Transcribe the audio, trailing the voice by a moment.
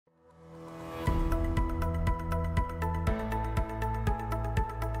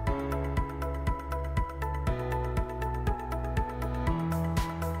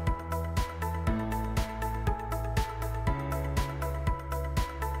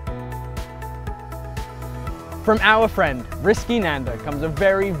From our friend, Rizki Nanda, comes a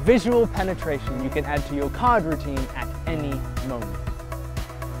very visual penetration you can add to your card routine at any moment.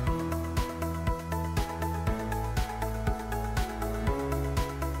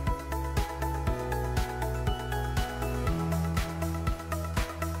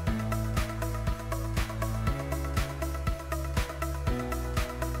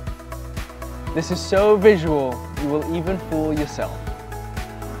 This is so visual, you will even fool yourself.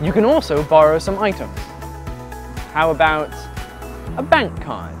 You can also borrow some items. How about a bank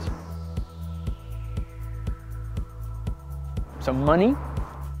card? Some money?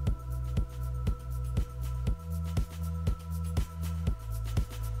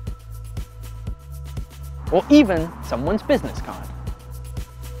 Or even someone's business card.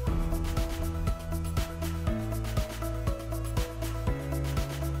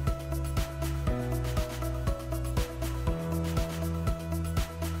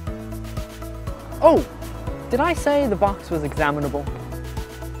 Oh, did I say the box was examinable?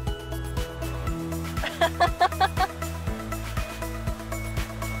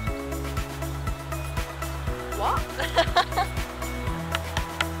 What?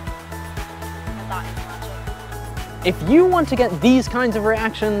 That is magic. If you want to get these kinds of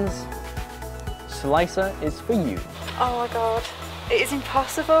reactions, Slicer is for you. Oh my god, it is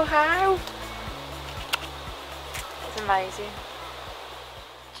impossible. How? It's amazing.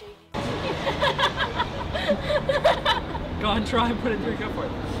 Go on, try and put it through. Go for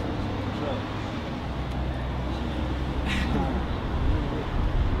it.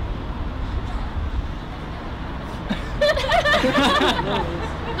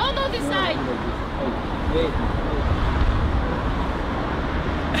 No, this side. Wait.